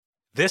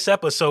This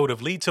episode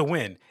of Lead to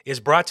Win is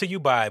brought to you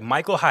by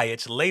Michael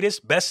Hyatt's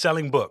latest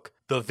best-selling book,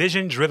 The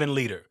Vision-Driven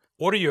Leader.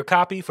 Order your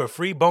copy for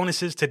free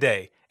bonuses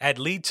today at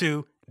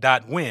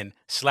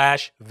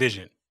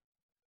lead2.win/vision.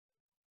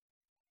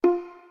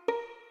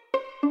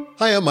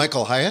 Hi, I'm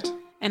Michael Hyatt.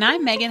 And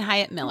I'm Megan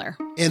Hyatt Miller.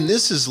 And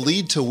this is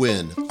Lead to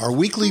Win, our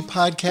weekly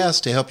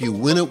podcast to help you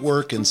win at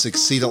work and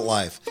succeed at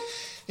life.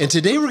 And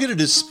today we're going to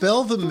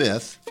dispel the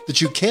myth that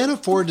you can't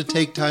afford to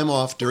take time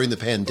off during the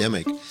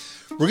pandemic.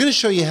 We're going to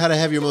show you how to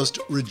have your most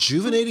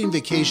rejuvenating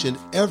vacation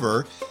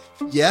ever.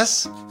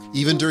 Yes,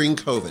 even during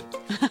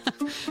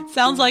COVID.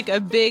 Sounds like a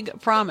big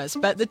promise,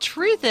 but the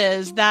truth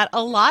is that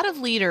a lot of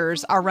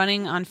leaders are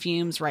running on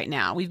fumes right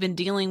now. We've been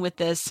dealing with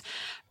this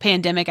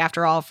pandemic,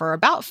 after all, for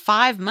about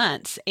 5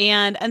 months,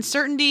 and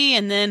uncertainty,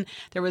 and then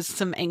there was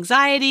some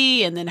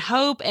anxiety, and then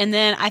hope, and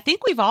then I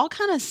think we've all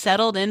kind of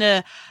settled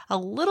into a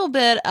little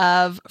bit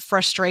of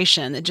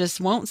frustration that just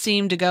won't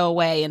seem to go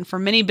away. And for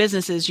many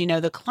businesses,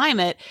 the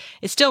climate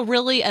is still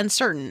really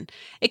uncertain.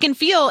 It can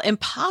feel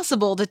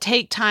impossible to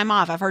take time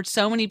off. I've heard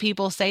so many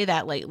people say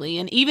that lately.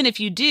 And even if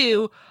you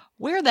do,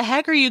 where the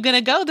heck are you going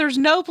to go? There's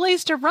no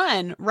place to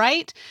run,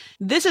 right?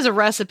 This is a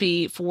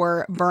recipe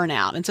for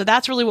burnout. And so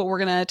that's really what we're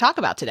going to talk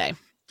about today.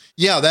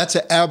 Yeah, that's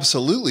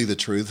absolutely the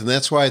truth. And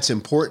that's why it's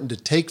important to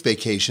take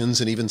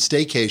vacations and even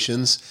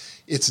staycations.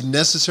 It's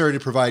necessary to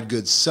provide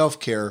good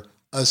self-care,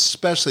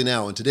 especially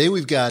now. And today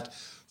we've got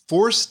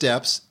 4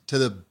 steps to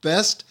the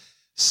best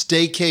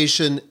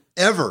staycation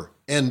ever.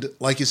 And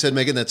like you said,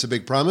 Megan, that's a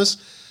big promise,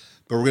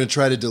 but we're going to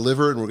try to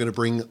deliver it. And we're going to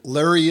bring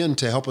Larry in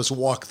to help us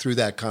walk through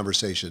that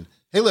conversation.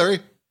 Hey, Larry.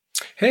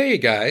 Hey,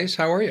 guys.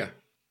 How are you?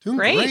 Doing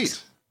great.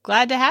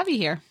 Glad to have you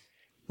here.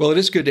 Well, it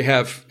is good to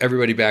have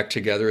everybody back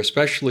together,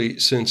 especially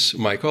since,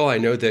 Michael, I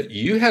know that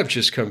you have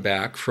just come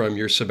back from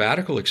your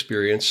sabbatical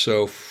experience.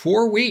 So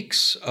 4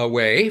 weeks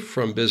away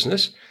from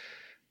business.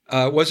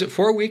 Was it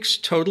 4 weeks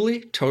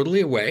totally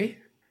away?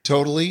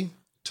 Totally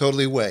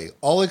away.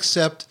 All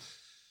except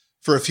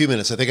for a few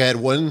minutes. I think I had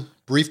one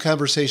brief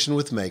conversation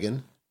with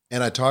Megan,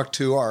 and I talked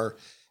to our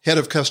head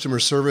of customer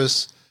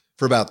service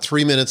for about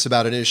 3 minutes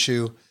about an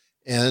issue,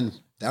 and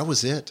that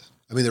was it.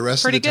 I mean, the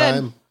rest of the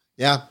time,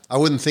 I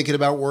wasn't thinking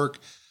about work.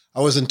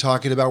 I wasn't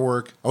talking about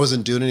work. I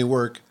wasn't doing any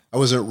work. I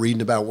wasn't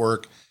reading about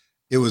work.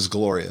 It was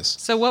glorious.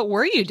 So what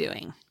were you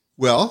doing?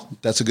 Well,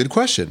 that's a good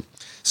question.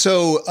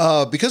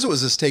 So because it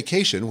was a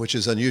staycation, which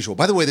is unusual.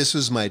 By the way, this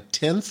was my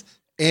 10th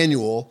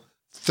annual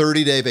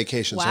 30-day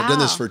vacation. Wow. So I've done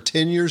this for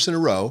 10 years in a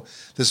row.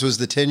 This was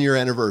the 10-year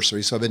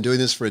anniversary. So I've been doing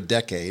this for a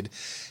decade,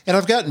 and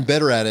I've gotten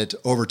better at it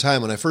over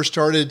time. When I first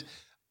started,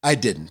 I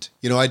didn't.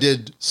 I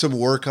did some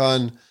work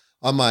on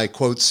my,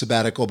 quote,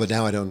 sabbatical, but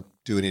now I don't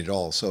do any at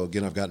all. So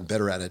again, I've gotten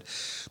better at it.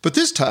 But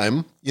this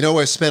time,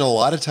 I spent a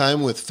lot of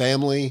time with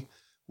family,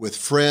 with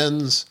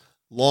friends,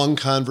 long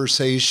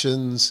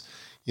conversations,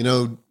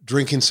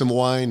 drinking some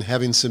wine,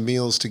 having some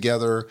meals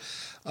together.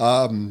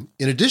 In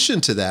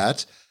addition to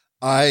that,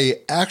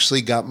 I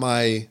actually got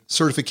my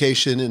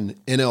certification in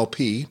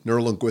NLP,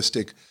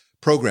 neuro-linguistic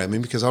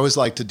programming, because I always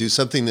like to do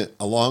something that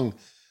along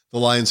the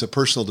lines of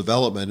personal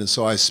development. And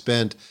so I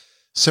spent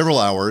several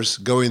hours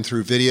going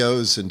through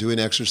videos and doing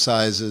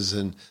exercises,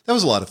 and that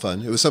was a lot of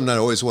fun. It was something I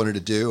always wanted to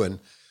do and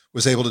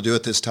was able to do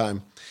it this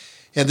time.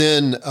 And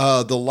then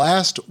the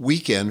last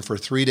weekend for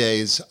 3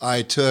 days,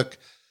 I took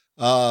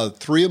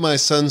 3 of my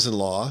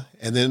sons-in-law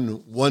and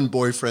then one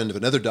boyfriend of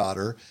another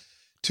daughter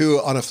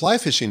on a fly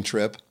fishing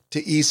trip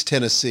to East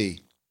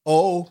Tennessee.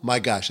 Oh my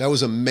gosh, that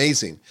was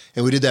amazing.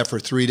 And we did that for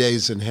 3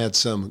 days and had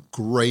some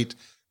great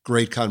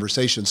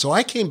conversations. So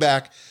I came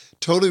back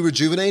totally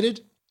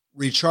rejuvenated,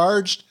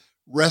 recharged,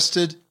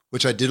 rested,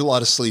 which I did a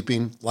lot of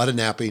sleeping, a lot of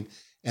napping,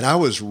 and I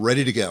was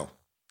ready to go.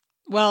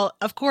 Well,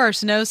 of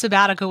course, no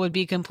sabbatical would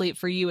be complete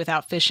for you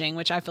without fishing,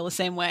 which I feel the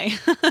same way.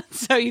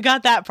 So you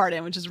got that part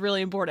in, which is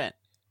really important.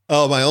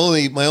 Oh, my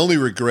only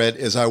regret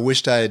is I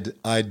wished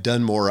I'd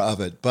done more of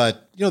it,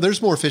 but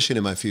there's more fishing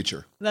in my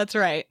future. That's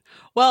right.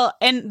 Well,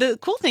 and the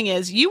cool thing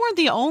is you weren't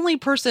the only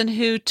person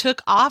who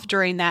took off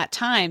during that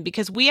time,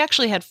 because we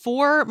actually had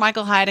 4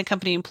 Michael Hyatt and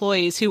Company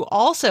employees who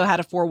also had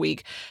a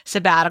 4-week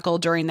sabbatical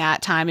during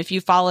that time. If you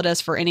followed us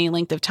for any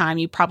length of time,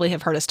 you probably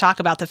have heard us talk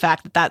about the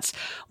fact that that's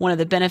one of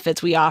the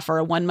benefits we offer,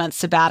 a 1-month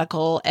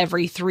sabbatical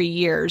every 3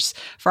 years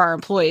for our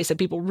employees. So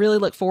people really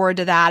look forward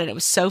to that. And it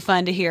was so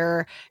fun to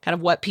hear kind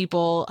of what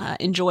people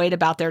enjoyed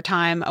about their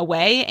time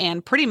away.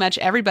 And pretty much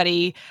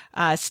everybody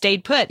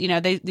stayed put.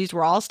 These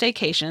were all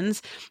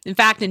staycations. In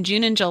fact, in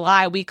June and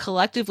July, we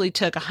collectively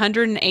took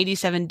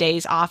 187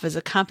 days off as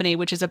a company,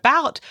 which is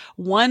about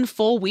 1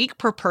 full week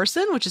per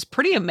person, which is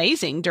pretty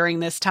amazing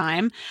during this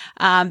time.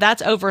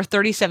 That's over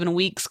 37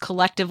 weeks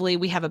collectively.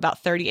 We have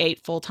about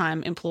 38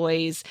 full-time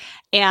employees.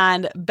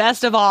 And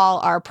best of all,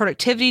 our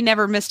productivity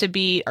never missed a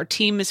beat. Our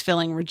team is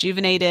feeling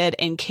rejuvenated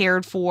and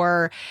cared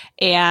for.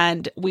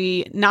 And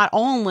we not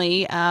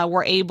only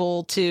were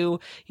able to,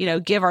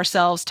 give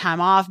ourselves time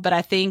off, but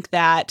I think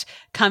that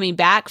coming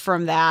back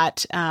from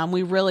that,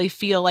 we really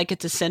feel like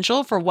it's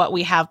essential for what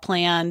we have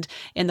planned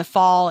in the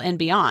fall and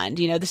beyond.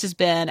 This has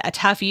been a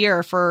tough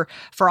year for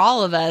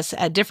all of us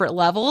at different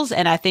levels.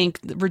 And I think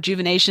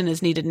rejuvenation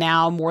is needed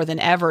now more than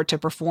ever to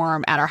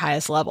perform at our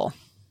highest level.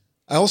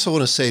 I also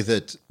want to say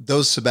that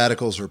those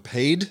sabbaticals are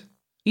paid.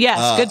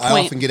 Yes, good point.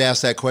 I often get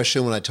asked that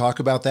question when I talk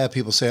about that.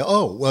 People say,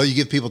 oh, well, you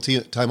give people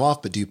time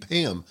off, but do you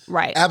pay them?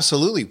 Right.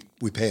 Absolutely,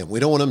 we pay them. We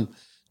don't want them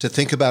to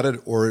think about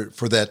it or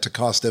for that to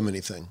cost them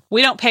anything.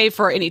 We don't pay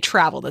for any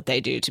travel that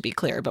they do, to be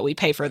clear, but we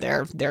pay for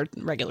their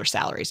regular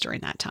salaries during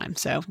that time.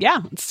 So,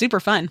 yeah, it's super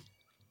fun.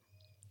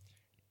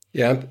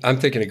 Yeah, I'm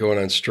thinking of going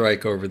on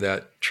strike over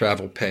that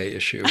travel pay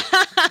issue.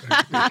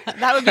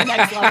 That would be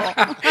next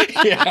level.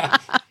 Yeah.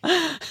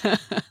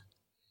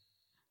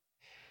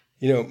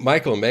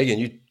 Michael and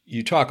Megan,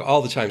 you talk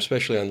all the time,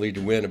 especially on Lead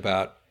to Win,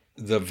 about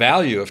the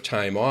value of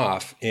time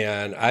off.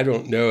 And I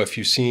don't know if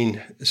you've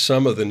seen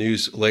some of the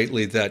news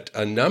lately that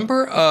a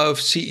number of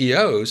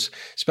CEOs,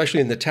 especially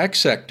in the tech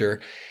sector,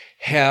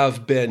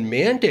 have been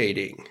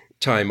mandating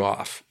time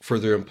off for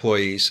their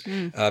employees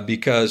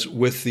because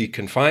with the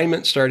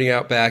confinement starting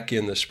out back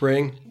in the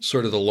spring,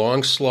 sort of the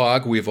long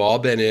slog we've all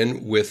been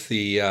in with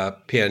the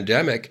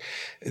pandemic,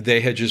 they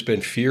had just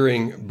been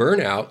fearing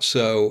burnout.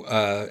 So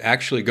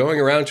actually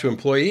going around to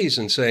employees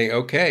and saying,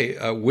 okay,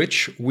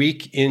 which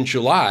week in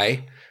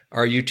July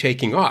are you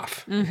taking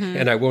off? Mm-hmm.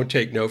 And I won't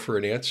take no for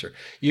an answer.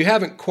 You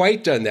haven't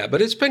quite done that, but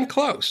it's been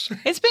close.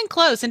 It's been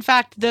close. In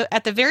fact,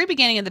 at the very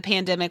beginning of the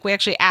pandemic, we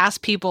actually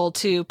asked people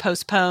to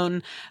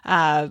postpone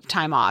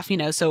time off.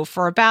 So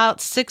for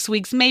about 6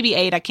 weeks, maybe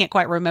 8, I can't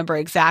quite remember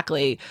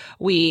exactly,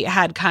 we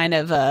had kind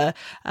of a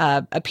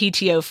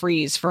PTO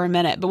freeze for a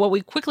minute. But what we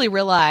quickly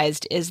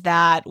realized is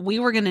that we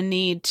were going to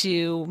need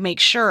to make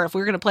sure if we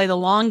were going to play the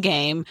long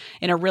game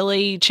in a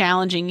really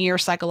challenging year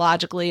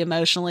psychologically,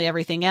 emotionally,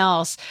 everything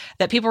else,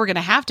 that people were going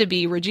to have to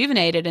be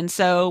rejuvenated. And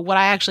so what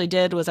I actually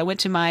did was I went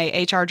to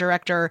my HR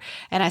director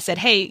and I said,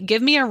 hey,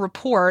 give me a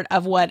report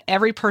of what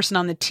every person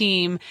on the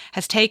team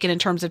has taken in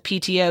terms of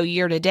PTO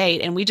year to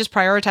date. And we just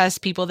prioritized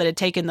people that had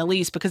taken the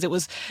least because it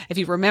was, if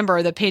you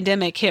remember, the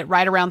pandemic hit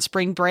right around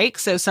spring break.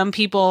 So some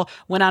people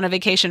went on a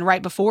vacation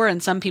right before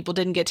and some people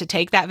didn't get to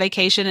take that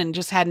vacation and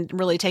just hadn't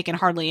really taken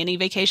hardly any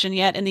vacation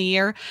yet in the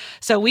year.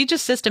 So we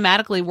just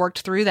systematically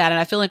worked through that. And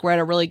I feel like we're at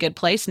a really good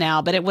place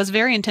now, but it was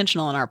very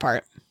intentional on our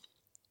part.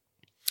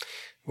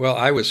 Well,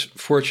 I was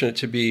fortunate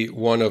to be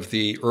one of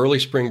the early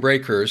spring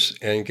breakers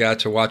and got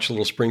to watch a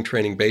little spring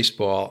training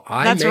baseball.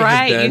 That's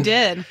right, you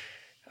did.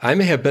 I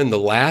may have been the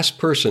last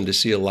person to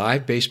see a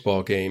live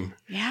baseball game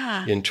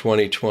in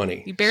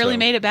 2020. You barely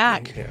made it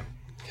back.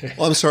 Yeah.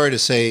 Well, I'm sorry to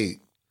say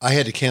I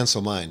had to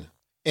cancel mine.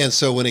 And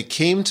so when it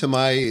came to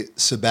my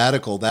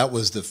sabbatical, that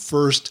was the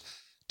first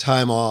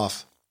time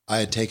off I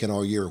had taken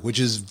all year, which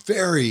is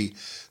very,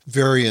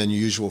 very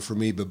unusual for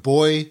me. But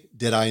boy,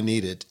 did I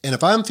need it. And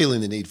if I'm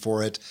feeling the need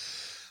for it,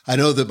 I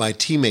know that my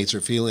teammates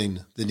are feeling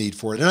the need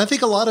for it. And I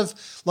think a lot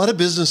of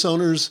business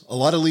owners, a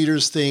lot of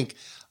leaders think,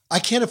 I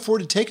can't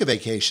afford to take a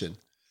vacation.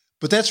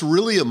 But that's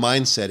really a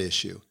mindset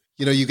issue.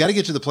 You got to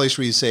get to the place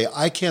where you say,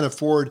 I can't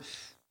afford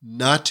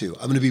not to.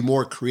 I'm going to be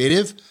more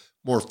creative,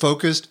 more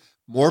focused,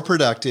 more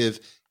productive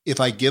if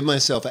I give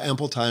myself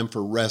ample time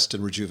for rest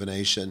and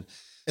rejuvenation.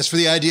 As for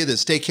the idea that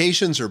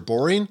staycations are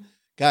boring,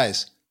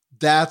 guys,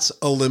 that's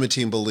a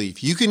limiting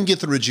belief. You can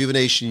get the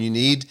rejuvenation you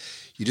need.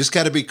 You just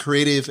got to be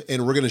creative,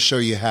 and we're going to show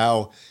you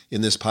how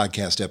in this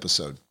podcast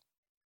episode.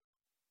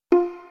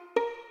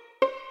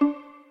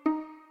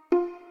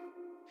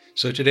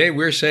 So today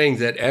we're saying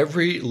that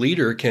every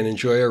leader can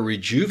enjoy a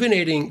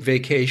rejuvenating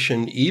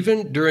vacation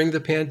even during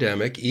the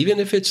pandemic, even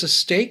if it's a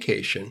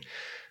staycation,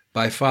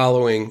 by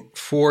following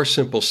 4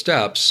 simple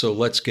steps. So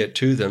let's get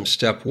to them.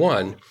 Step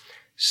 1,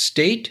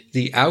 state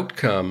the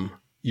outcome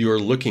you're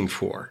looking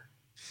for.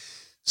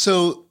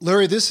 So,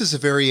 Larry, this is a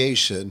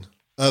variation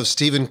of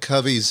Stephen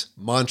Covey's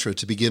mantra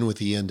to begin with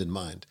the end in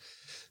mind.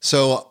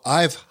 So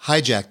I've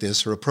hijacked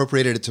this or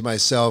appropriated it to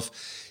myself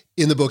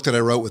in the book that I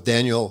wrote with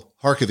Daniel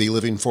Harkavy,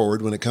 Living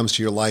Forward, when it comes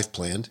to your life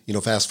plan.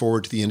 Fast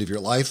forward to the end of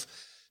your life,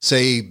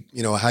 say,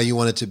 how you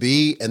want it to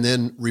be, and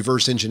then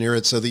reverse engineer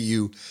it so that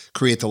you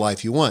create the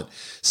life you want.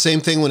 Same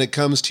thing when it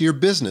comes to your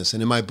business.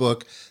 And in my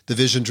book, The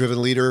Vision Driven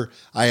Leader,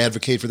 I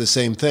advocate for the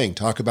same thing.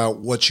 Talk about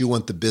what you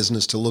want the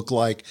business to look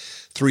like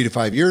 3 to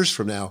 5 years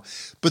from now.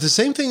 But the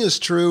same thing is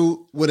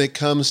true when it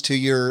comes to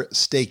your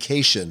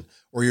staycation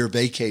or your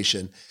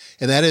vacation.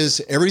 And that is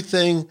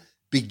everything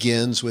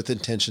begins with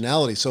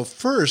intentionality. So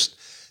first,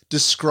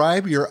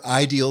 describe your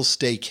ideal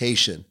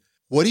staycation.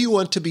 What do you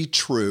want to be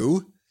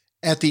true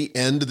at the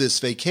end of this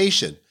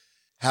vacation?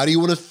 How do you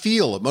want to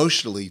feel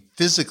emotionally,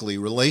 physically,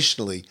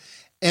 relationally?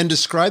 And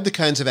describe the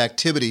kinds of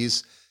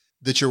activities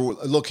that you're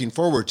looking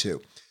forward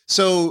to.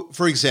 So,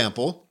 for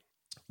example,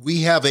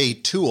 we have a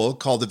tool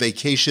called the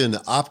Vacation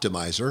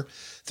Optimizer.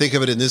 Think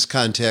of it in this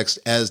context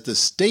as the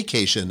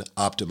Staycation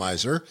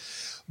Optimizer.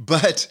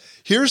 But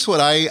here's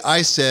what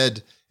I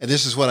said, and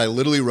this is what I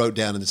literally wrote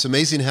down. And it's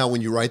amazing how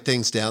when you write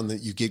things down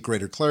that you get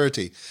greater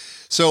clarity.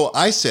 So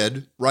I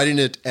said, writing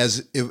it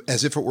as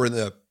if it were in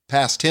the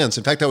past tense.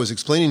 In fact, I was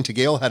explaining to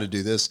Gail how to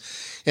do this.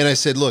 And I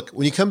said, look,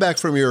 when you come back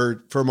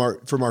from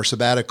our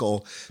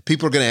sabbatical,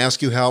 people are going to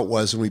ask you how it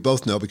was. And we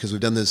both know, because we've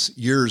done this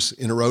years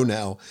in a row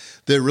now,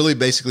 that really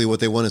basically what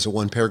they want is a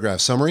 1-paragraph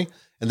summary,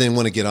 and they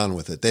want to get on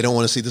with it. They don't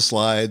want to see the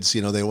slides.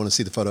 They don't want to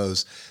see the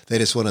photos. They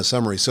just want a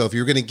summary. So if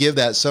you're going to give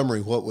that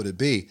summary, what would it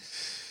be?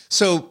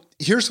 So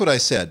here's what I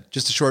said,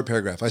 just a short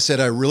paragraph. I said,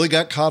 I really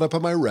got caught up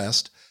on my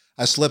rest.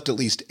 I slept at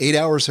least 8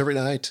 hours every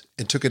night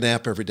and took a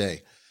nap every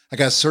day. I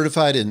got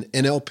certified in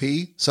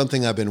NLP,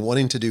 something I've been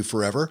wanting to do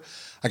forever.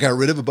 I got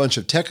rid of a bunch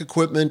of tech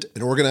equipment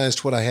and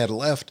organized what I had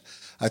left.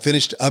 I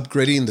finished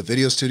upgrading the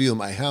video studio in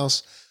my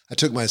house. I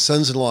took my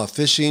sons-in-law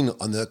fishing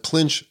on the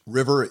Clinch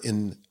River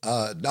in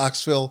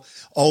Knoxville.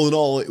 All in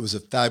all, it was a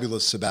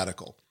fabulous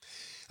sabbatical.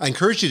 I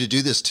encourage you to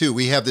do this too.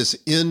 We have this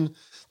in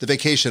the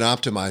Vacation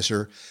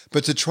Optimizer,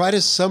 but to try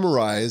to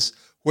summarize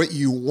what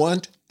you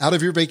want out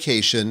of your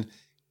vacation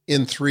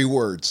in 3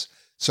 words.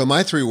 So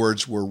my 3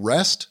 words were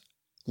rest,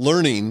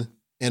 learning,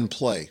 and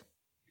play.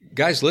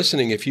 Guys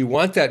listening, if you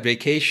want that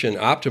Vacation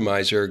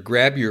Optimizer,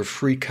 grab your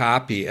free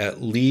copy at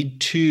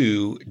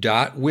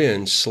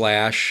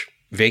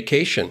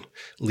lead2.win/vacation.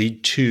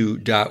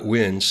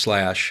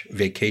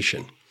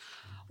 lead2.win/vacation.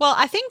 Well,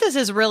 I think this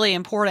is really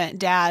important,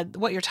 Dad,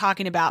 what you're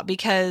talking about,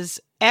 because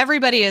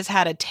everybody has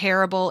had a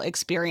terrible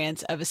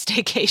experience of a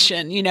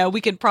staycation.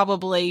 We could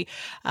probably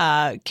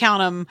count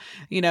them,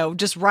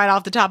 just right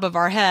off the top of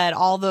our head,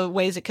 all the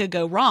ways it could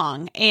go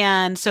wrong.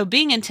 And so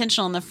being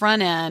intentional on the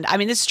front end,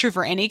 this is true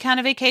for any kind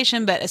of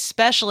vacation, but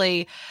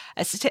especially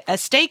a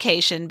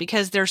staycation,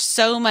 because there's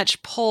so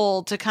much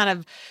pull to kind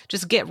of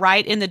just get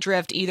right in the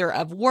drift, either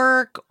of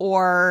work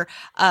or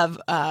of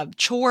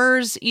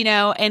chores,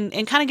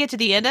 and kind of get to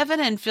the end of it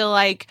and feel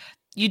like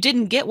you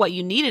didn't get what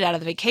you needed out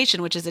of the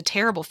vacation, which is a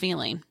terrible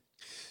feeling.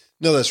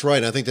 No, that's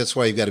right. I think that's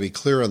why you've got to be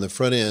clear on the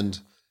front end,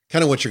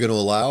 kind of what you're going to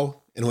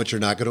allow and what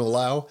you're not going to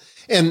allow.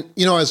 And,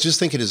 I was just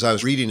thinking as I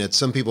was reading it,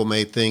 some people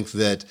may think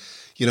that,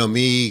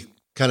 me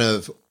kind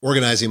of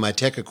organizing my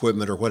tech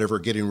equipment or whatever,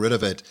 getting rid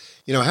of it,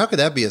 how could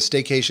that be a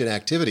staycation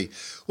activity?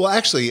 Well,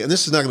 actually, and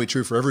this is not going to be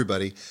true for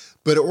everybody,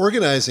 but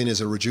organizing is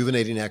a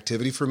rejuvenating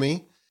activity for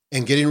me,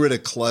 and getting rid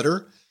of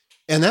clutter.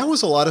 And that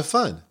was a lot of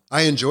fun.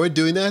 I enjoyed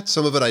doing that.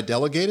 Some of it I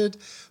delegated,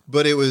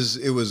 but it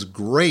was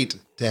great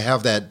to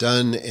have that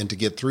done and to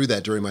get through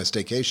that during my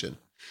staycation.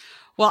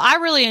 Well, I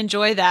really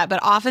enjoy that,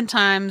 but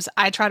oftentimes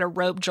I try to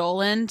rope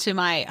Joel into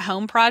my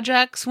home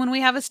projects when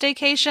we have a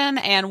staycation,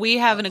 and we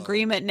have an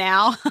agreement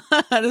now.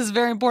 This is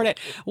very important.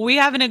 We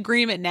have an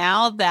agreement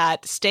now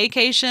that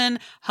staycation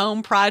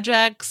home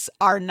projects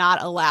are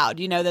not allowed.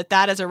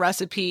 That is a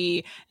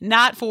recipe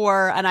not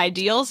for an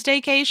ideal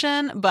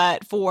staycation,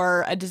 but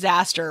for a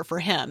disaster for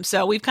him.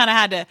 So we've kind of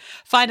had to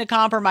find a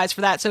compromise for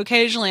that. So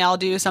occasionally I'll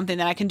do something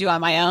that I can do on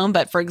my own.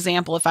 But for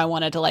example, if I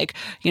wanted to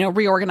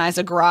reorganize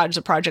a garage,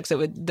 the projects that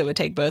would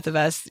take both of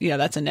us,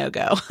 that's a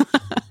no-go.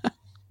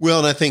 Well,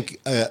 and I think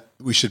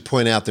we should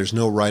point out there's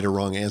no right or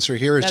wrong answer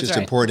here. It's just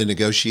important to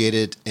negotiate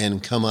it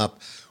and come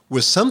up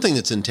with something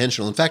that's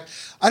intentional. In fact,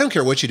 I don't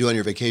care what you do on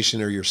your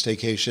vacation or your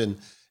staycation,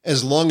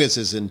 as long as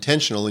it's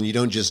intentional and you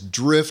don't just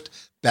drift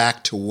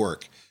back to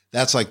work.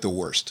 That's like the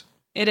worst.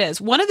 It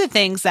is. One of the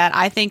things that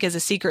I think is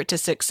a secret to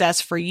success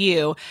for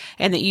you,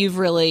 and that you've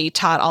really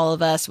taught all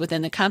of us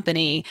within the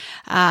company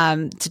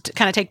to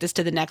kind of take this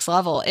to the next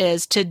level,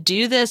 is to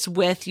do this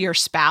with your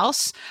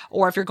spouse,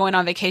 or if you're going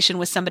on vacation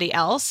with somebody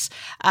else,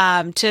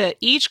 to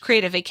each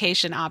create a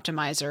vacation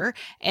optimizer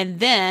and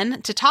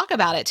then to talk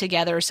about it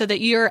together so that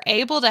you're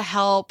able to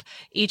help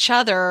each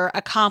other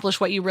accomplish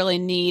what you really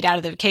need out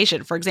of the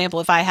vacation. For example,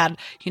 if I had,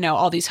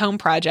 all these home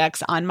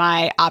projects on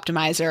my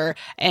optimizer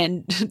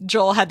and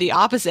Joel had the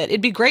opposite,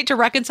 it'd be great to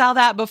reconcile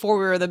that before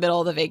we were in the middle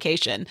of the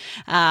vacation.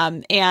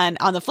 And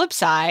on the flip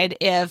side,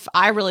 if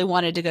I really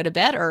wanted to go to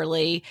bed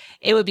early,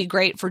 it would be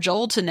great for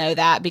Joel to know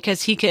that,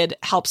 because he could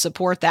help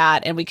support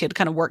that, and we could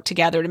kind of work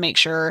together to make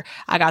sure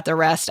I got the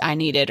rest I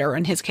needed. Or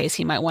in his case,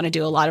 he might want to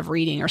do a lot of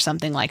reading or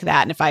something like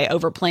that. And if I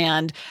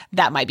overplanned,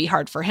 that might be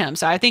hard for him.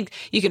 So I think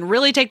you can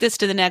really take this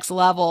to the next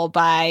level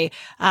by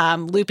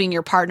looping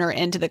your partner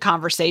into the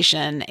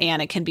conversation,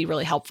 and it can be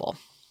really helpful.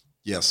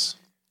 Yes.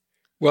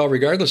 Well,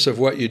 regardless of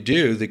what you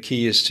do, the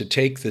key is to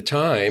take the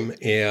time.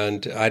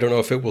 And I don't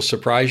know if it will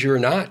surprise you or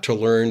not to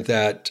learn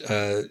that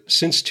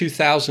since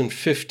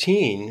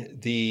 2015,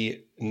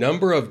 the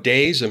number of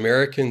days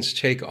Americans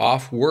take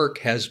off work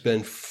has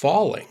been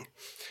falling.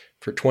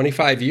 For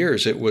 25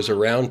 years, it was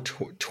around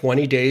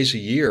 20 days a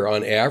year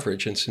on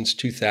average. And since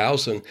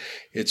 2000,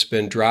 it's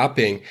been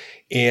dropping.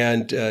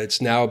 And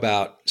it's now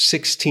about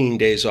 16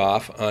 days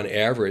off on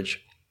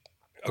average.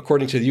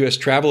 According to the U.S.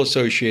 Travel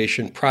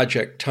Association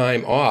Project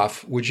Time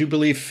Off, would you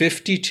believe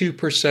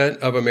 52%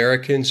 of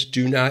Americans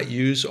do not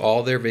use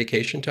all their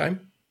vacation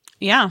time?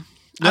 Yeah.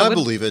 No, I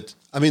believe it.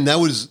 That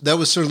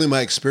was certainly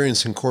my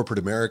experience in corporate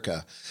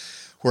America,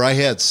 where I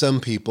had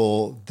some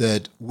people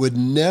that would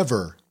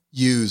never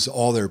use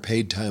all their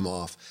paid time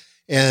off.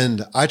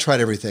 And I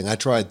tried everything. I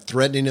tried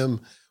threatening them.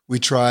 We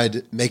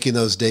tried making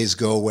those days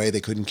go away.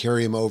 They couldn't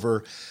carry them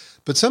over.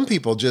 But some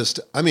people just,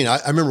 I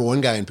remember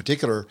one guy in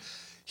particular,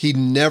 he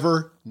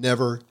never,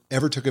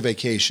 ever took a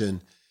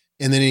vacation.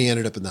 And then he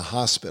ended up in the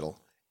hospital.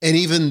 And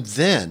even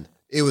then,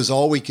 it was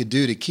all we could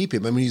do to keep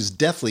him. He's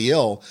deathly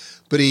ill,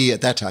 but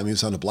at that time, he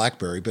was on a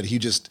BlackBerry, but he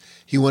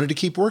wanted to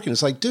keep working.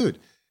 It's like, dude,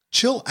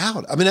 chill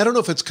out. I don't know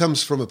if it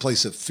comes from a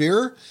place of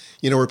fear,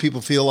 where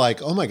people feel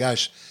like, oh my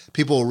gosh,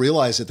 people will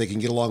realize that they can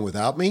get along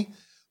without me.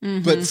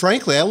 Mm-hmm. But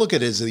frankly, I look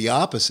at it as the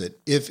opposite.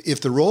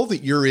 If the role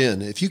that you're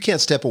in, if you can't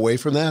step away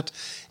from that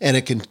and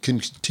it can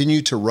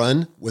continue to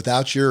run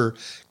without your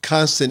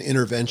constant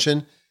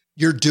intervention,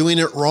 you're doing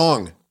it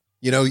wrong.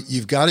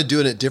 You've got to do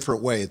it a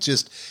different way.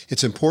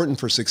 It's important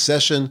for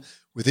succession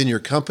within your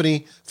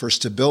company, for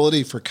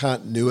stability, for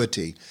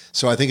continuity.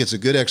 So I think it's a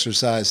good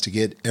exercise to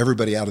get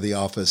everybody out of the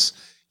office,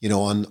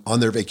 on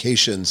their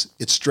vacations.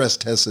 It stress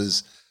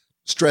tests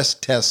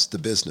the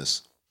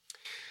business.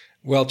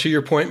 Well, to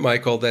your point,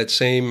 Michael, that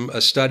same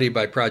study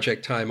by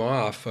Project Time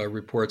Off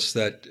reports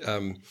that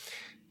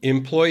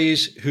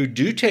employees who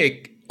do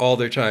take all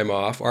their time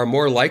off are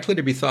more likely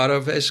to be thought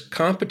of as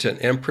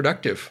competent and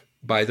productive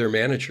by their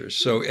managers.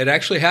 So it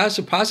actually has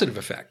a positive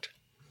effect.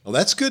 Well,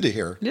 that's good to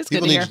hear.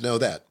 People need to know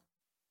that.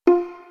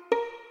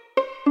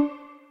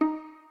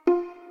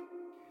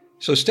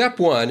 So step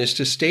 1 is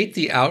to state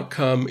the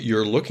outcome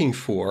you're looking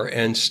for.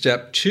 And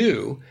step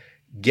 2,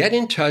 get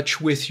in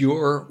touch with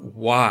your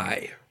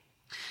why.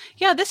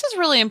 Yeah, this is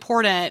really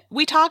important.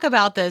 We talk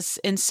about this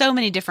in so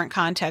many different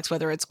contexts,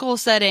 whether it's goal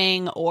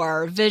setting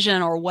or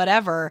vision or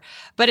whatever,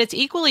 but it's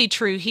equally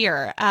true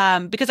here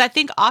because I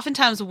think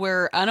oftentimes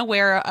we're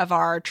unaware of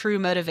our true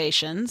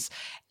motivations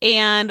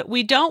and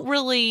we don't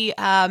really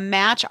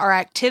match our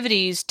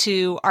activities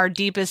to our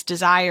deepest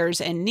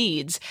desires and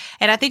needs.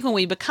 And I think when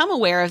we become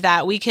aware of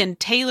that, we can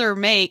tailor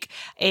make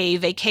a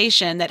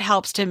vacation that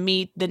helps to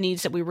meet the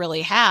needs that we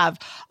really have.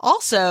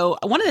 Also,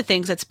 one of the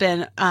things that's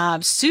been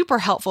super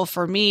helpful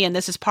for me, and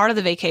this is part of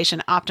the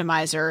Vacation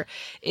Optimizer,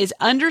 is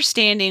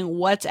understanding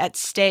what's at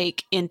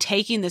stake in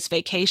taking this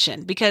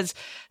vacation. Because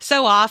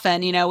so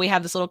often, we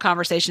have this little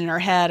conversation in our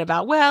head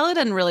about, well, it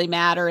doesn't really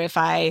matter if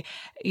I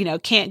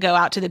can't go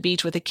out to the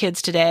beach with the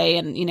kids today.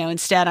 And,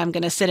 instead I'm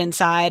going to sit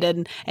inside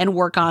and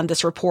work on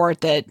this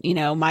report that,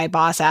 my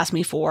boss asked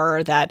me for,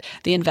 or that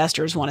the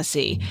investors want to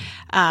see.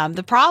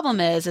 The problem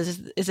is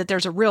that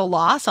there's a real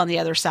loss on the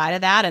other side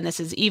of that. And this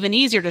is even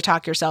easier to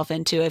talk yourself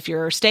into if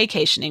you're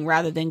staycationing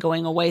rather than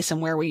going away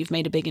somewhere where you've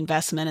made a big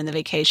investment in the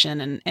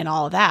vacation and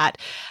all of that.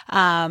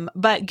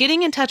 But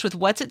getting in touch with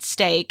what's at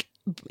stake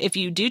if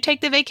you do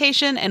take the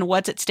vacation and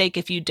what's at stake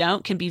if you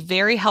don't can be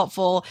very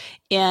helpful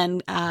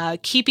in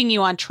keeping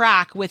you on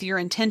track with your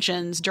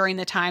intentions during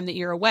the time that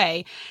you're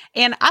away.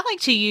 And I like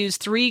to use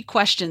 3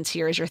 questions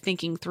here as you're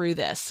thinking through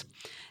this.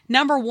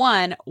 Number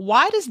 1,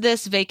 why does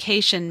this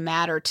vacation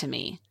matter to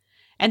me?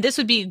 And this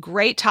would be a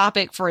great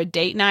topic for a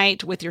date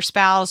night with your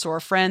spouse or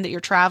a friend that you're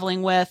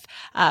traveling with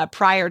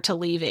prior to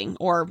leaving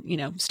or,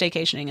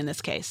 staycationing in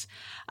this case.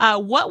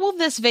 What will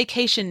this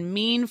vacation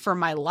mean for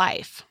my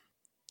life?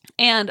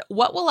 And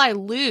what will I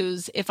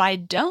lose if I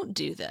don't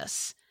do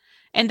this?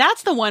 And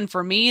that's the one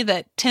for me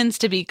that tends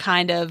to be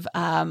kind of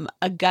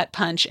a gut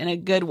punch in a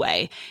good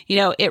way.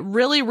 It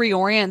really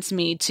reorients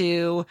me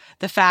to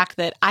the fact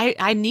that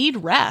I need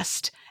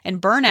rest. And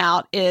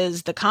burnout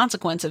is the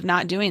consequence of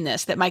not doing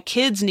this, that my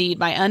kids need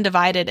my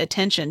undivided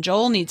attention.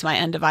 Joel needs my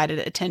undivided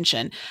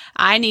attention.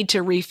 I need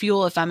to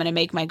refuel if I'm going to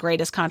make my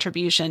greatest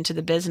contribution to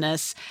the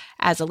business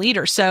as a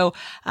leader. So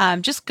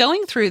just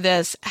going through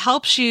this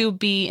helps you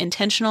be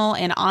intentional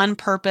and on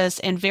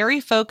purpose and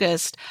very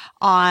focused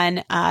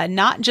on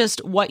not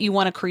just what you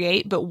want to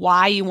create, but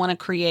why you want to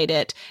create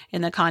it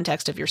in the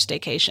context of your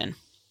staycation.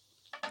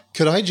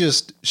 Could I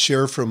just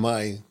share from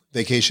my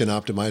Vacation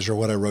Optimizer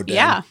what I wrote down?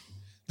 Yeah.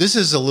 This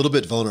is a little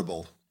bit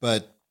vulnerable,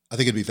 but I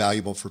think it'd be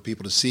valuable for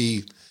people to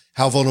see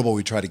how vulnerable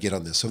we try to get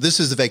on this. So this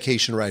is the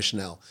vacation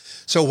rationale.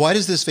 So why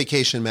does this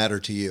vacation matter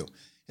to you?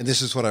 And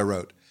this is what I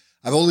wrote.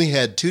 I've only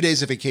had 2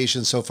 days of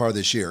vacation so far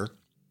this year.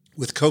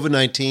 With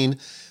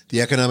COVID-19,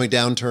 the economic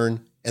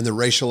downturn, and the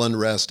racial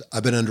unrest,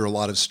 I've been under a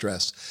lot of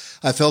stress.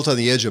 I felt on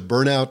the edge of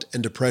burnout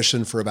and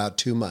depression for about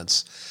 2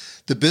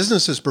 months. The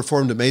business has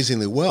performed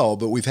amazingly well,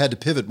 but we've had to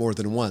pivot more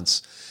than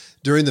once.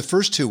 During the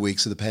first 2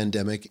 weeks of the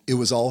pandemic, it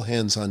was all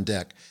hands on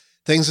deck.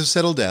 Things have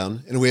settled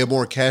down, and we have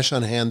more cash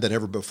on hand than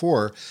ever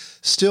before.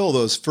 Still,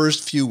 those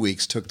first few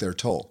weeks took their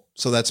toll.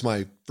 So that's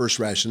my first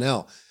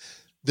rationale.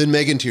 Then,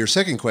 Megan, to your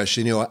second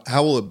question,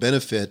 how will it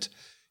benefit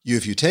you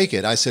if you take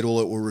it? I said, well,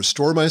 it will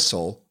restore my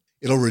soul.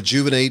 It'll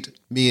rejuvenate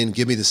me and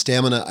give me the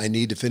stamina I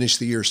need to finish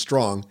the year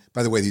strong.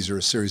 By the way, these are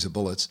a series of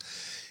bullets.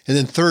 And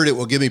then third, it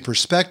will give me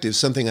perspective,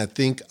 something I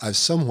think I've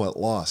somewhat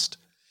lost.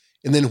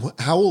 And then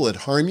how will it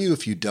harm you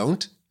if you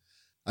don't?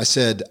 I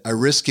said, I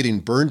risk getting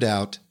burned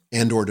out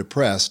and or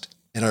depressed,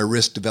 and I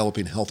risk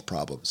developing health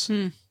problems.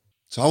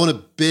 So I want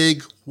a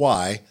big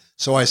why,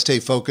 so I stay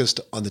focused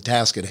on the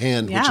task at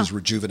hand, which is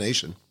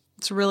rejuvenation.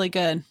 It's really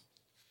good.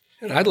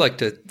 And I'd like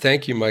to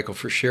thank you, Michael,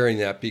 for sharing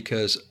that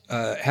because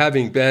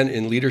having been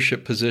in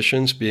leadership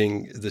positions,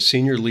 being the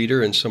senior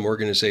leader in some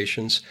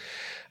organizations,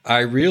 I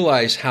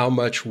realize how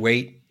much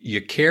weight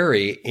you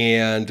carry.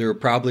 And there are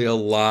probably a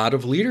lot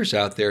of leaders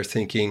out there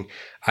thinking,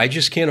 I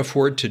just can't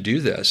afford to do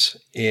this.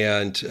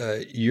 And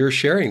you're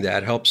sharing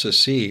that helps us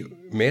see,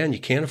 man, you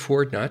can't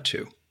afford not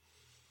to.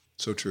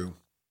 So true.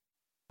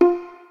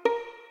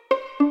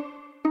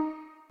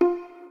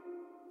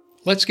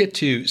 Let's get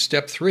to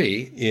step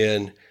 3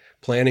 in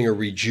planning a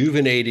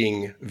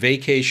rejuvenating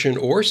vacation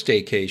or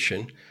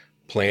staycation.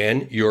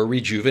 Plan your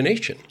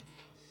rejuvenation.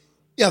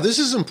 Yeah, this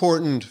is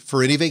important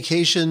for any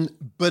vacation,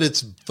 but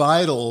it's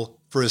vital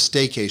for a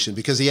staycation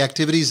because the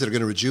activities that are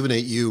going to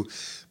rejuvenate you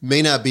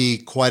may not be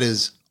quite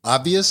as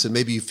obvious, and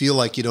maybe you feel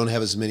like you don't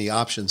have as many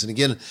options. And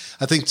again,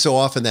 I think so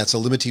often that's a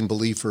limiting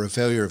belief or a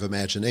failure of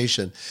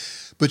imagination.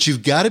 But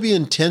you've got to be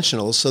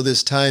intentional so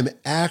this time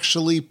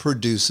actually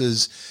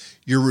produces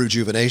your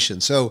rejuvenation.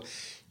 So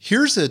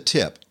here's a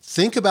tip.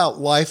 Think about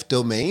life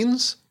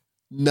domains,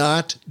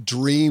 not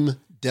dream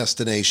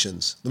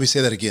destinations. Let me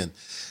say that again.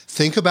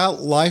 Think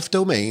about life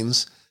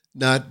domains,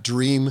 not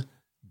dream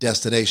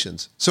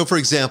destinations. So for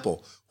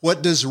example,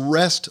 what does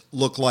rest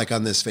look like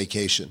on this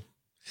vacation?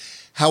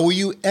 How will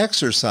you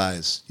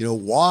exercise?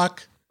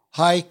 Walk,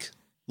 hike,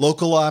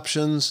 local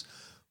options.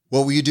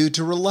 What will you do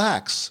to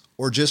relax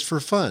or just for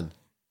fun?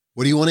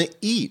 What do you want to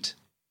eat?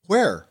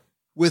 Where?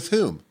 With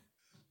whom?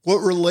 What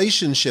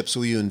relationships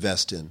will you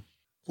invest in?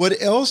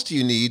 What else do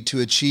you need to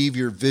achieve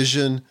your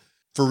vision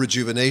for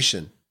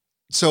rejuvenation?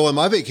 So on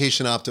my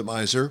vacation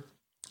optimizer,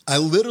 I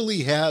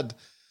literally had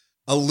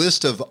a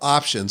list of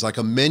options, like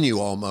a menu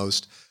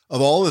almost, of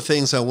all the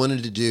things I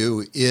wanted to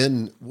do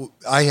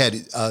I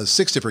had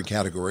 6 different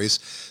categories: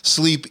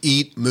 sleep,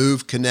 eat,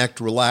 move, connect,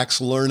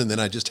 relax, learn. And then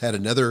I just had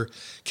another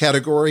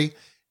category.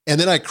 And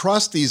then I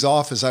crossed these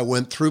off as I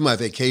went through my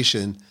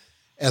vacation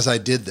as I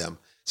did them.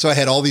 So I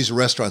had all these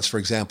restaurants, for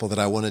example, that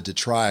I wanted to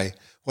try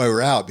while we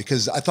were out,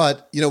 because I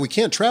thought, we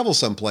can't travel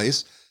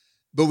someplace,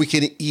 but we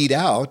can eat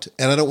out.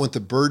 And I don't want the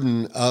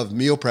burden of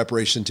meal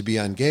preparation to be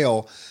on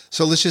Gail.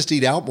 So let's just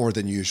eat out more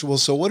than usual.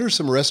 So what are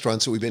some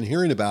restaurants that we've been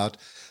hearing about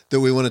that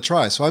we want to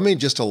try? So I made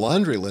just a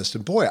laundry list,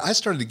 and boy, I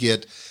started to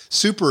get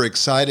super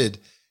excited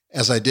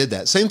as I did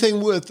that. Same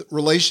thing with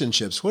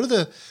relationships. Who are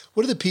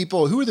the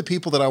people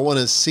that I want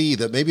to see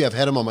that maybe I've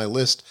had them on my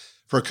list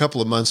for a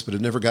couple of months, but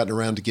have never gotten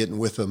around to getting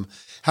with them?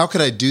 How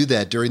could I do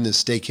that during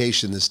this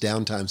staycation, this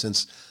downtime,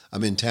 since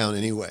I'm in town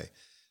anyway?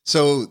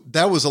 So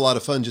that was a lot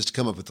of fun just to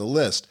come up with a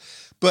list.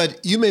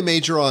 But you may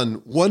major on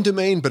one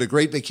domain, but a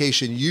great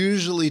vacation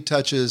usually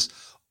touches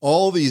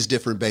all these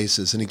different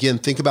bases. And again,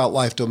 think about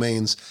life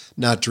domains,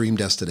 not dream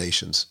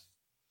destinations.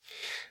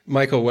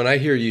 Michael, when I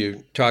hear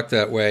you talk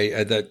that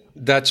way,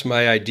 that's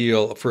my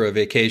ideal for a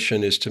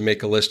vacation, is to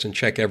make a list and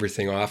check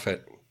everything off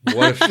it.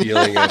 What a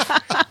feeling of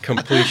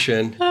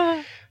completion.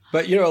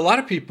 But, a lot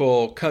of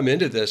people come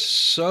into this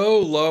so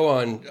low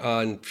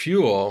on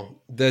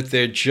fuel that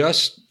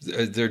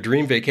their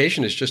dream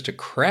vacation is just a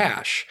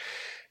crash.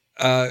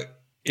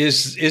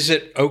 Is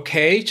it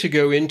okay to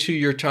go into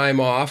your time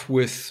off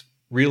with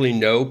really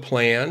no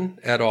plan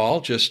at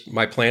all? Just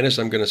my plan is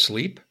I'm going to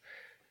sleep?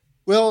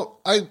 Well,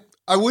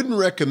 I wouldn't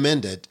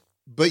recommend it,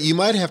 but you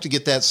might have to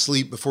get that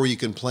sleep before you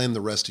can plan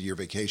the rest of your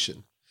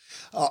vacation.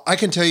 I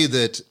can tell you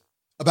that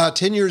about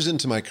 10 years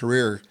into my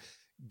career,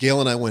 Gail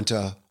and I went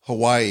to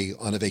Hawaii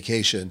on a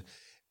vacation,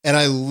 and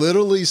I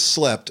literally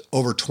slept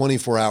over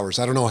 24 hours.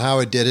 I don't know how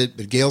I did it,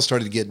 but Gail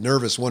started to get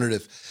nervous, wondered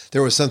if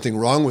there was something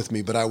wrong with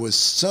me, but I was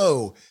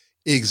so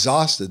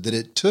exhausted that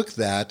it took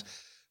that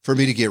for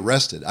me to get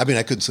rested. I mean,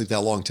 I couldn't sleep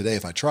that long today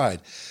if I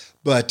tried,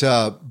 but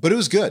it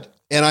was good.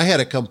 And I had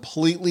a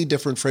completely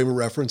different frame of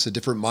reference, a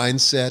different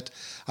mindset.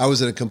 I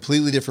was in a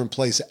completely different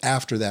place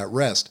after that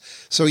rest.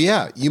 So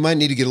yeah, you might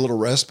need to get a little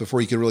rest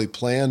before you can really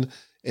plan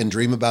and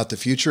dream about the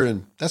future,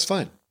 and that's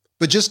fine.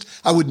 But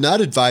I would not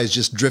advise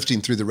just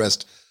drifting through the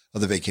rest of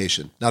the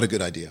vacation. Not a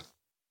good idea.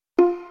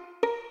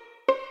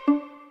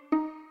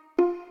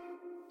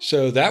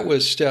 So that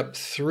was step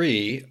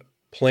 3,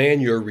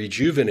 plan your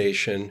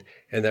rejuvenation.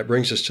 And that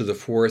brings us to the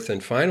 4th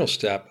and final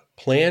step,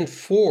 plan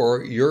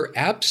for your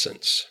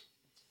absence.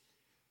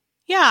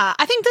 Yeah,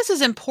 I think this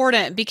is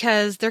important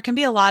because there can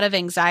be a lot of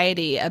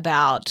anxiety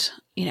about,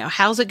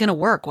 how's it going to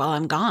work while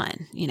I'm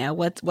gone?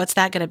 What's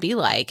that going to be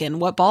like,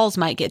 and what balls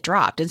might get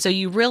dropped? And so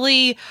you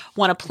really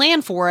want to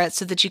plan for it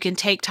so that you can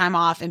take time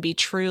off and be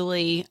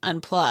truly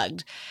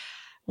unplugged.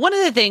 One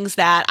of the things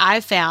that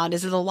I've found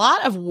is that a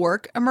lot of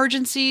work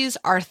emergencies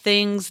are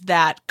things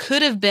that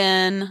could have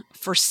been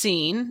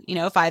foreseen,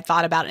 if I had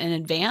thought about it in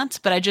advance,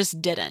 but I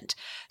just didn't.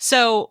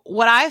 So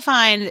what I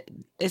find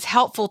is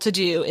helpful to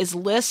do is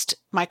list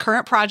my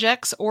current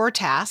projects or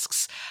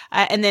tasks,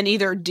 and then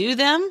either do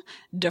them,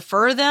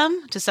 defer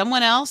them to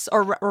someone else,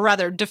 or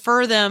rather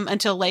defer them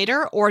until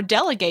later, or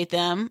delegate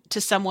them to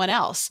someone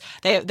else.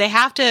 They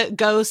have to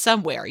go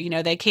somewhere.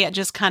 They can't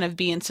just kind of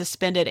be in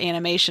suspended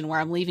animation where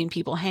I'm leaving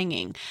people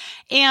hanging.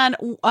 And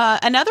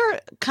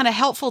another kind of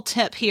helpful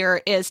tip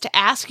here is to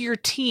ask your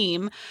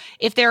team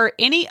if there are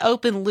any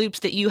open loops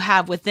that you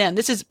have with them.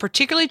 This is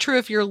particularly true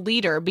if you're a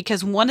leader,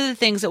 because one of the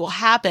things that will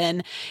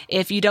happen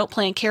if you don't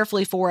plan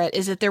carefully for it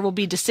is that there will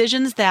be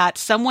decisions that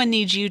someone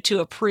needs you to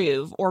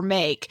approve or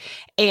make,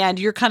 and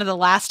you're kind of the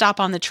last stop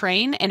on the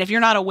train. And if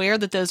you're not aware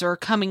that those are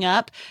coming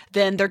up,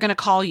 then they're going to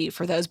call you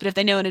for those. But if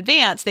they know in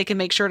advance, they can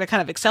make sure to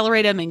kind of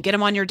accelerate them and get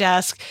them on your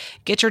desk,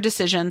 get your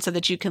decision so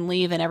that you can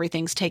leave and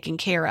everything's taken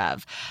care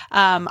of.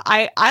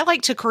 I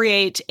like to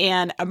create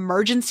an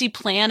emergency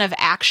plan of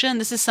action.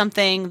 This is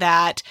something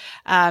that,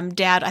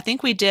 Dad, I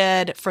think we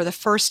did for the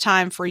first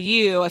time for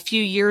you a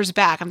few years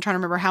back. I'm trying to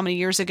remember how many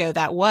years ago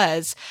that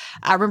was.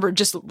 I remember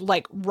just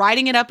like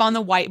writing it up on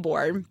the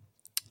whiteboard.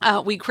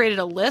 We created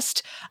a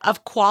list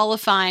of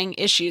qualifying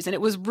issues, and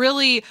it was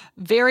really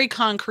very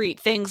concrete.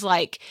 Things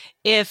like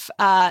if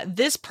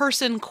this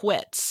person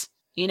quits,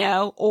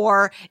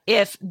 or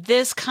if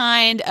this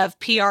kind of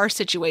PR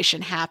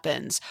situation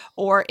happens,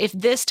 or if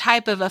this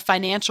type of a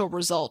financial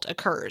result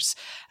occurs.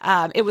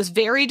 It was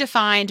very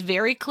defined,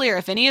 very clear.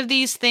 If any of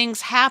these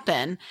things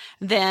happen,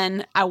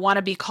 then I want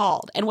to be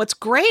called. And what's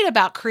great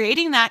about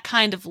creating that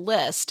kind of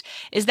list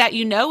is that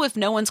if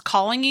no one's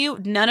calling you,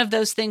 none of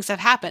those things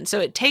have happened.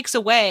 So it takes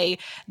away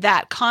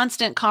that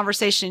constant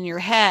conversation in your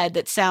head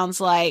that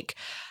sounds like,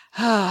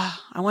 I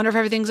wonder if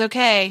everything's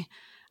okay.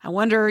 I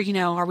wonder,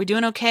 are we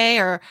doing okay?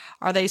 Or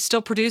are they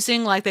still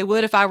producing like they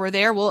would if I were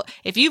there? Well,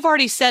 if you've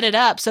already set it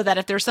up so that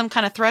if there's some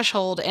kind of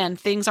threshold and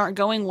things aren't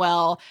going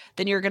well,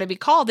 then you're going to be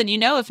called. Then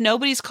if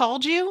nobody's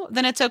called you,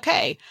 then it's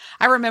okay.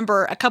 I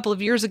remember a couple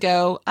of years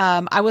ago,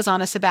 I was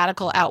on a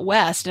sabbatical out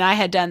west, and I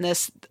had done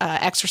this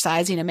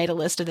exercise, made a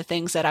list of the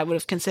things that I would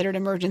have considered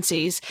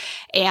emergencies.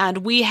 And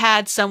we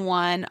had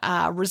someone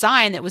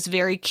resign that was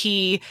very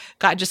key,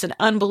 got just an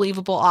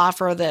unbelievable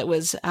offer that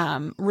was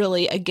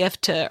really a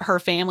gift to her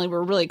family. We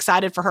were really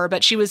excited for her,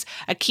 but she was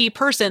a key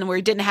person where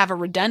we didn't have a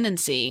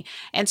redundancy.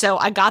 And so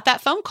I got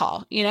that phone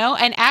call,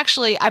 and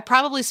actually I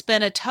probably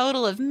spent a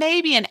total of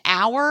maybe an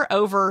hour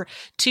over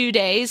 2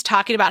 days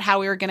talking about how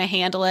we were going to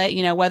handle it,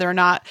 whether or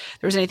not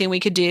there was anything we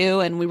could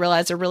do. And we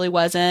realized there really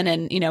wasn't.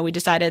 And, we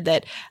decided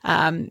that,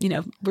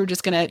 we're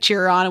just going to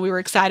cheer her on, and we were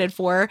excited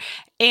for her.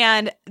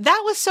 And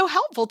that was so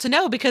helpful to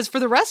know, because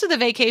for the rest of the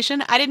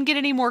vacation, I didn't get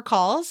any more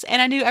calls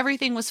and I knew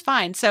everything was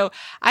fine. So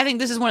I think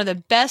this is one of the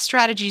best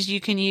strategies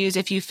you can use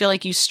if you feel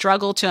like you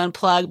struggle to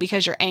unplug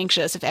because you're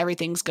anxious if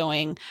everything's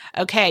going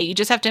okay. You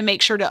just have to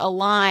make sure to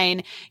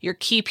align your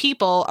key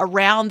people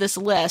around this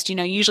list.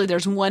 Usually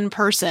there's one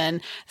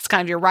person, it's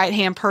kind of your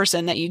right-hand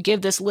person that you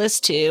give this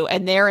list to,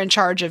 and they're in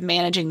charge of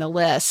managing the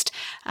list.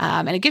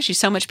 And it gives you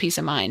so much peace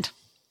of mind.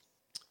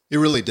 It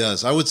really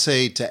does. I would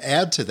say, to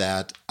add to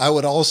that, I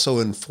would also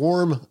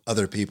inform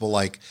other people,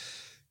 like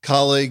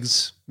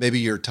colleagues, maybe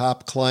your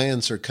top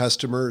clients or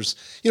customers.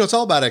 It's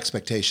all about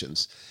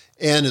expectations.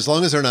 And as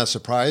long as they're not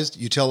surprised,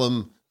 you tell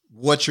them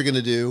what you're going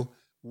to do,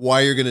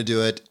 why you're going to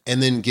do it,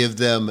 and then give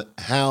them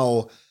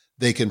how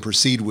they can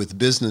proceed with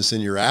business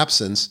in your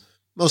absence.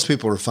 Most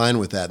people are fine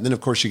with that. And then,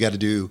 of course, you got to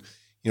do,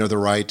 the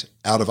right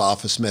out of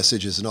office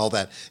messages and all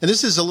that. And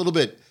this is a little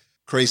bit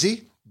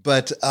crazy,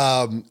 but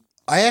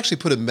I actually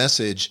put a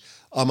message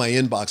on my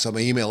inbox, on my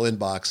email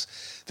inbox,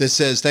 that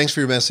says, thanks for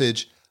your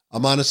message.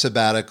 I'm on a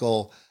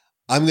sabbatical.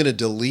 I'm going to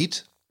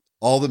delete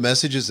all the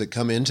messages that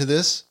come into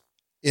this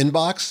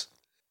inbox.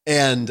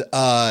 And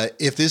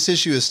if this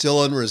issue is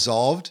still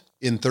unresolved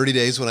in 30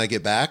 days when I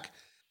get back,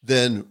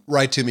 then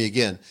write to me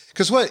again.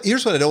 Because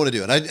here's what I don't want to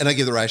do. And I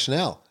give the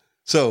rationale.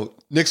 So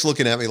Nick's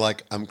looking at me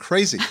like I'm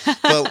crazy.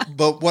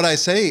 But what I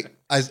say,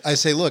 I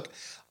say, look,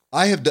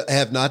 I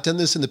have not done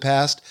this in the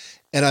past.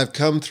 And I've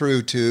come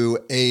through to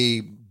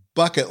a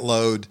bucket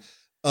load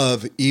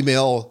of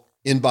email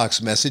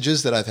inbox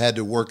messages that I've had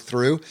to work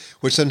through,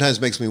 which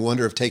sometimes makes me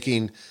wonder if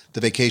taking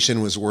the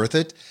vacation was worth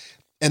it.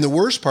 And the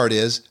worst part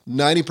is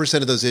 90%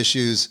 of those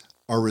issues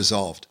are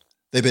resolved.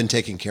 They've been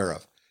taken care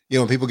of.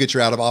 When people get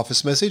your out of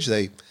office message,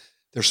 they're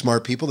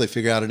smart people. They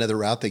figure out another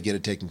route. They get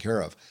it taken care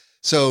of.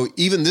 So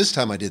even this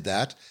time I did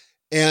that.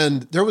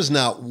 And there was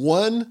not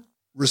one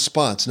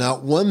response,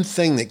 not one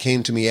thing that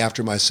came to me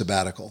after my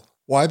sabbatical.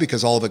 Why?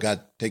 Because all of it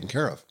got taken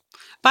care of.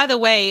 By the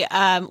way,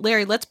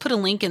 Larry, let's put a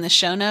link in the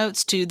show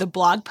notes to the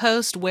blog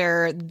post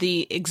where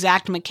the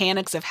exact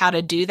mechanics of how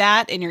to do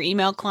that in your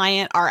email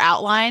client are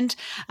outlined,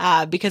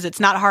 because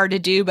it's not hard to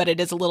do, but it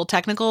is a little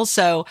technical.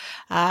 So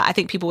I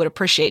think people would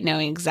appreciate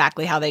knowing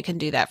exactly how they can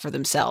do that for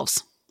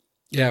themselves.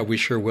 Yeah, we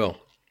sure will.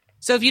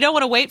 So if you don't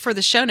want to wait for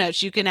the show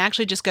notes, you can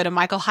actually just go to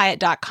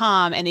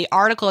michaelhyatt.com, and the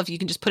article, if you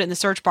can just put it in the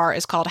search bar,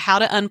 is called How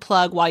to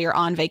Unplug While You're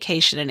on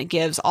Vacation, and it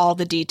gives all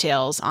the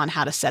details on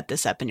how to set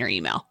this up in your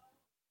email.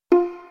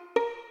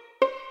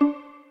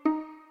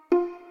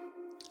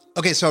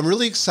 Okay, so I'm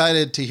really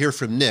excited to hear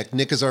from Nick.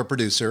 Nick is our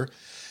producer,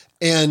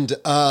 and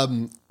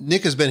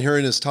Nick has been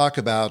hearing us talk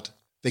about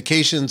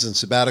vacations and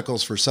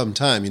sabbaticals for some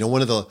time.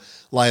 One of the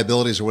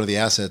liabilities or one of the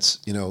assets,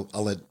 I'll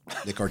let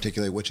Nick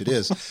articulate which it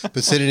is,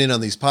 but sitting in on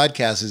these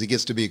podcasts is he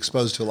gets to be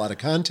exposed to a lot of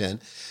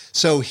content.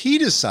 So he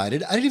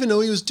decided, I didn't even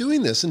know he was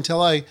doing this until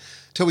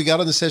we got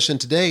on the session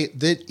today,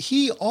 that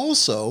he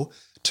also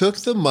took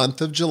the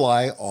month of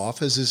July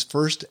off as his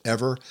first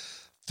ever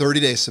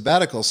 30-day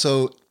sabbatical.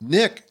 So,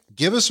 Nick,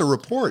 give us a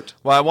report.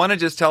 Well, I want to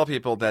just tell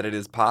people that it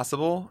is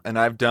possible, and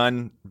I've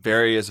done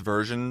various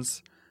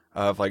versions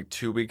of like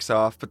 2 weeks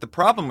off. But the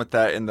problem with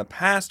that in the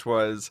past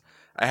was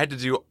I had to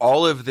do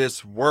all of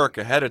this work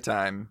ahead of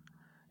time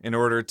in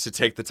order to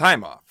take the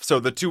time off. So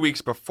the 2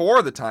 weeks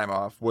before the time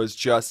off was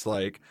just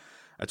like,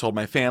 I told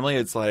my family,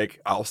 it's like,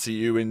 I'll see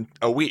you in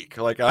a week.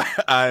 Like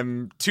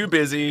I'm too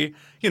busy,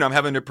 I'm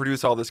having to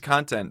produce all this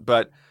content.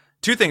 But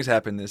two things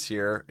happened this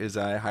year is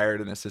I hired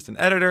an assistant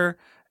editor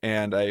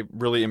and I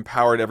really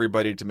empowered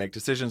everybody to make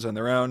decisions on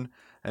their own.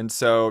 And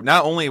so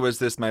not only was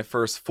this my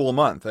first full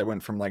month, I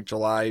went from like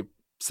July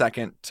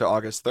 2nd to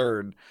August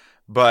 3rd,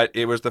 but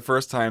it was the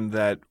first time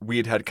that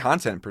we'd had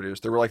content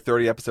produced. There were like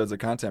 30 episodes of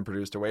content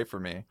produced away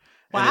from me.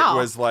 Wow. And it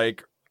was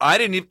like, I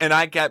didn't even, and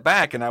I got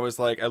back and I was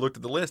like, I looked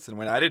at the list and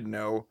when I didn't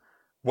know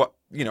what,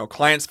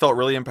 clients felt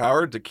really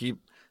empowered to keep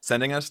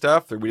sending us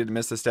stuff, or we didn't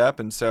miss a step.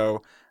 And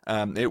so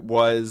it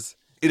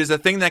is a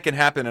thing that can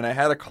happen. And I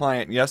had a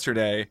client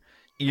yesterday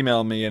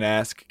email me and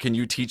ask, can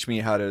you teach me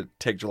how to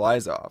take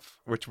July's off?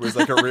 Which was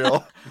like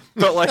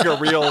felt like a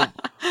real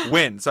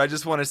win. So I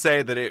just want to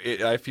say that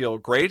I feel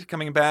great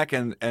coming back.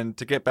 And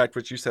to get back to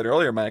what you said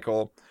earlier,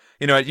 Michael,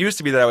 it used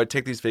to be that I would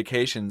take these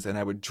vacations and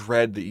I would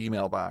dread the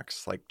email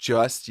box. Like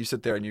you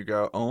sit there and you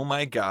go, oh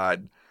my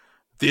God,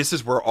 this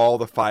is where all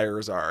the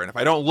fires are. And if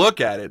I don't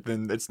look at it,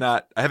 then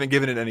I haven't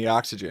given it any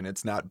oxygen.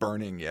 It's not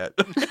burning yet.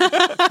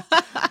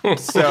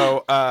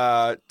 So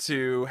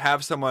to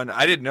have someone,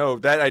 I didn't know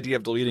that idea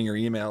of deleting your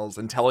emails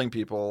and telling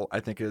people,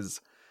 I think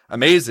is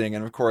amazing.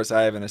 And of course,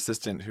 I have an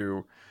assistant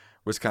who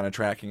was kind of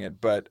tracking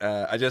it. But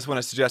I just want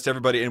to suggest to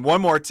everybody, and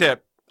one more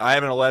tip, I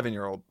have an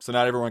 11-year-old, so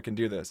not everyone can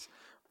do this.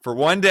 For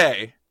one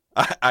day,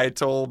 I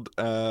told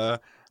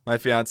my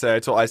fiance, I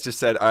just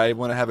said, I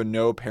want to have a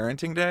no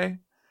parenting day.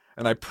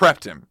 And I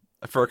prepped him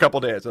for a couple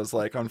days. I was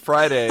like, on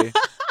Friday,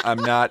 I'm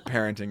not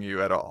parenting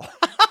you at all.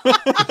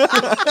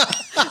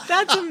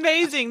 That's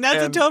amazing.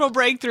 That's a total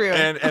breakthrough.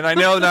 And I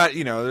know that,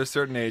 there's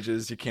certain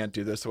ages you can't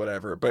do this,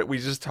 whatever. But we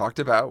just talked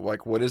about,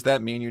 like, what does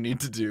that mean you need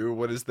to do?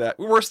 What is that?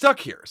 We're stuck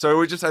here. So it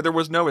was just, there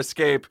was no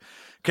escape.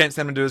 Can't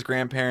send him to his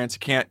grandparents.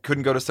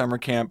 Couldn't go to summer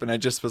camp. And I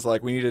just was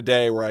like, we need a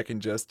day where I can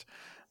just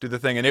do the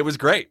thing. And it was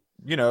great.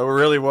 It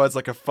really was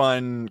like a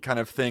fun kind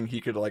of thing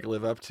he could like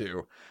live up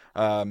to.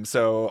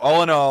 So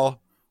all in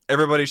all,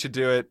 everybody should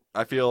do it.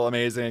 I feel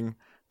amazing.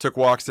 Took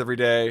walks every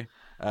day.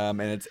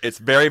 And it's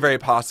very, very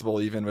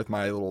possible even with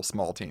my little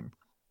small team.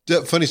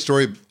 Funny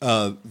story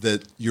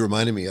that you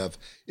reminded me of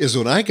is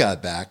when I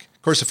got back,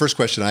 of course, the first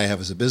question I have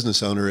as a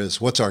business owner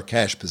is, what's our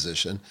cash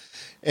position?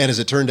 And as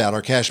it turned out,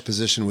 our cash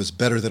position was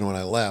better than when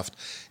I left.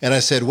 And I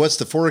said, what's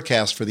the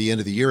forecast for the end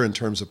of the year in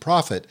terms of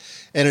profit?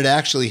 And it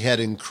actually had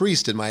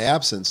increased in my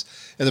absence.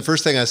 And the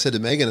first thing I said to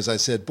Megan is I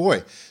said,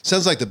 boy,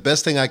 sounds like the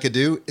best thing I could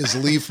do is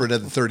leave for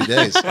another 30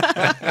 days.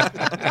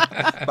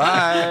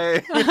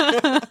 Bye.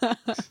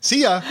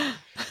 See ya.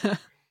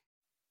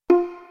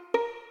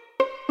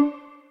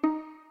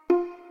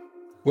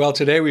 Well,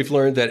 today we've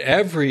learned that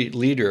every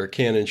leader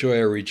can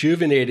enjoy a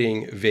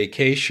rejuvenating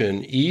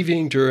vacation,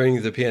 even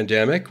during the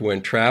pandemic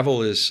when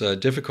travel is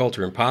difficult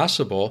or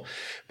impossible,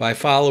 by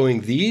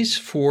following these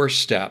 4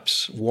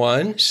 steps.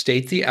 1,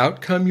 state the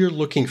outcome you're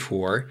looking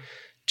for.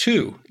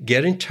 2,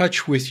 get in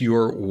touch with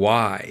your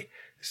why.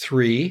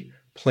 3,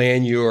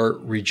 plan your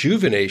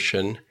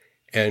rejuvenation.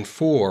 And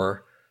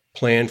 4,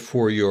 plan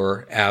for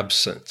your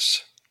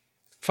absence.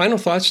 Final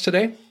thoughts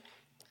today?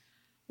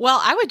 Well,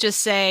 I would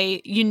just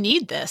say you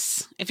need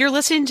this. If you're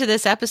listening to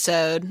this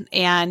episode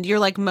and you're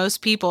like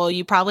most people,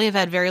 you probably have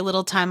had very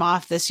little time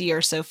off this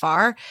year so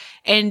far,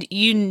 and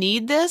you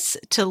need this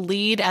to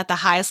lead at the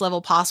highest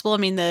level possible. I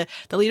mean, the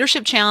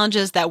leadership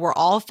challenges that we're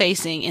all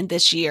facing in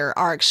this year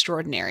are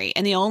extraordinary.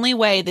 And the only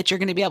way that you're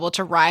going to be able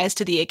to rise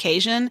to the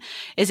occasion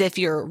is if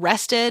you're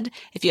rested,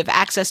 if you have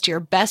access to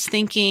your best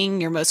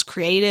thinking, your most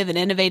creative and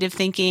innovative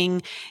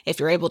thinking, if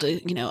you're able to,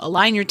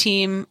 align your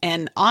team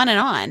and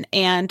on.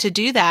 And to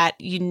do that,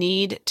 you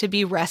need to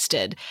be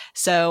rested.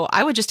 So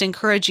I would just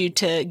encourage you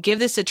to give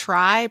this a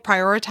try,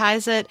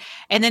 prioritize it,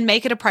 and then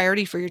make it a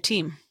priority for your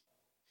team.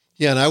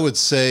 Yeah, and I would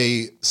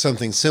say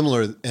something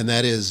similar, and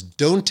that is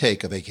don't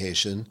take a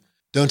vacation,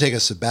 don't take a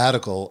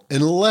sabbatical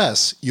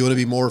unless you want to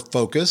be more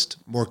focused,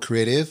 more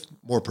creative,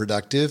 more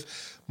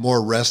productive,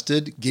 more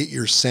rested, get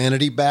your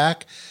sanity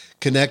back,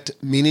 connect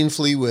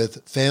meaningfully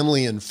with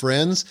family and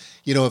friends.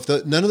 If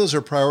none of those are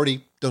a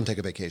priority, don't take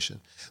a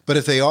vacation. But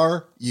if they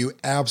are, you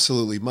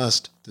absolutely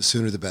must. The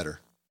sooner the better.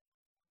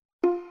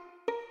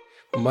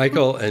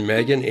 Michael and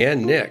Megan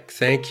and Nick,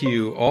 thank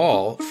you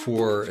all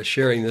for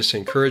sharing this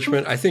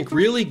encouragement. I think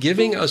really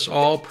giving us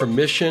all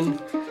permission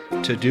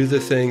to do the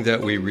thing that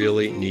we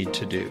really need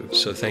to do.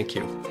 So thank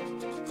you.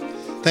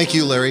 Thank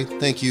you, Larry.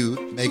 Thank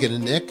you, Megan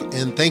and Nick.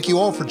 And thank you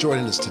all for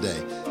joining us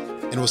today.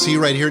 And we'll see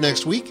you right here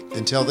next week.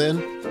 Until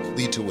then,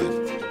 lead to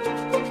win.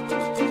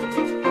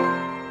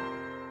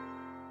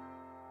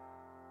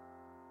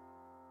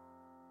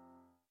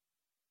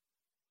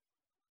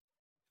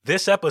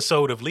 This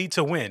episode of Lead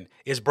to Win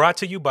is brought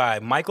to you by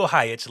Michael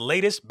Hyatt's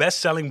latest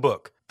best-selling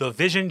book, The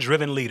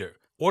Vision-Driven Leader.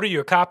 Order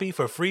your copy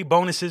for free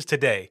bonuses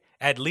today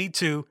at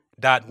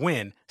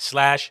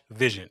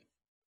lead2.win/vision.